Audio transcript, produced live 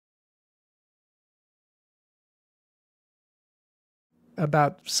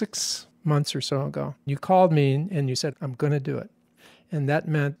about 6 months or so ago. You called me and you said, I'm going to do it. And that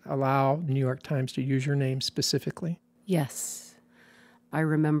meant allow the New York Times to use your name specifically. Yes. I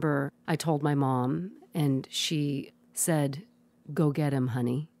remember I told my mom, and she said, go get him,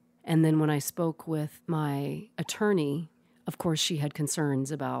 honey. And then when I spoke with my attorney, of course, she had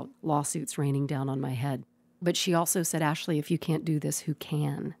concerns about lawsuits raining down on my head. But she also said, Ashley, if you can't do this, who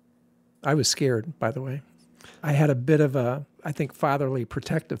can? I was scared, by the way. I had a bit of a, I think, fatherly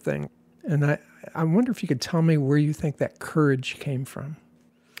protective thing. And I wonder if you could tell me where you think that courage came from.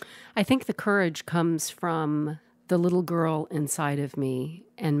 I think the courage comes from the little girl inside of me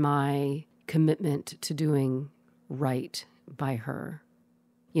and my commitment to doing right by her.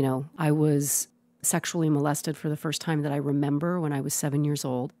 You know, I was sexually molested for the first time that I remember when I was 7 years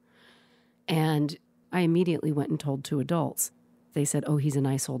old. And I immediately went and told 2 adults. They said, oh, he's a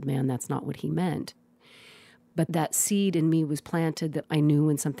nice old man. That's not what he meant. But that seed in me was planted that I knew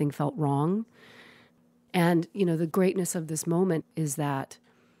when something felt wrong. And, you know, the greatness of this moment is that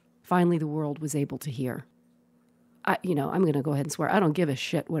finally the world was able to hear. I'm going to go ahead and swear, I don't give a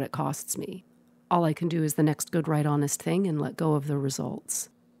shit what it costs me. All I can do is the next good, right, honest thing and let go of the results.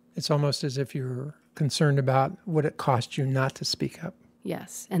 It's almost as if you're concerned about what it cost you not to speak up.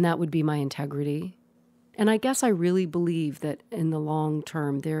 Yes, and that would be my integrity. And I guess I really believe that in the long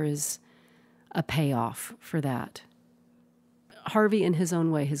term there is a payoff for that. Harvey, in his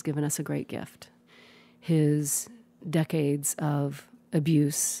own way, has given us a great gift. His decades of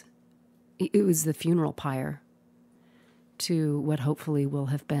abuse, it was the funeral pyre to what hopefully will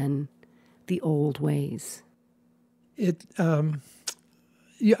have been the old ways.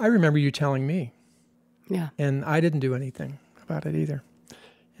 I remember you telling me. Yeah. And I didn't do anything about it either.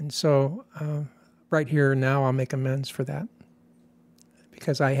 And so right here now I'll make amends for that,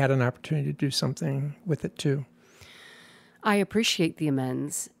 because I had an opportunity to do something with it too. I appreciate the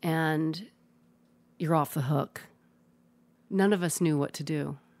amends, and you're off the hook. None of us knew what to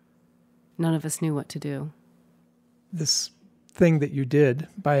do. None of us knew what to do. This thing that you did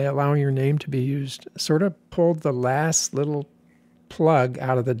by allowing your name to be used sort of pulled the last little plug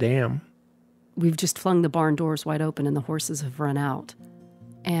out of the dam. We've just flung the barn doors wide open and the horses have run out.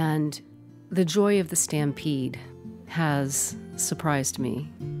 And the joy of the stampede has surprised me.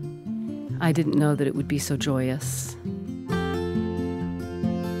 I didn't know that it would be so joyous.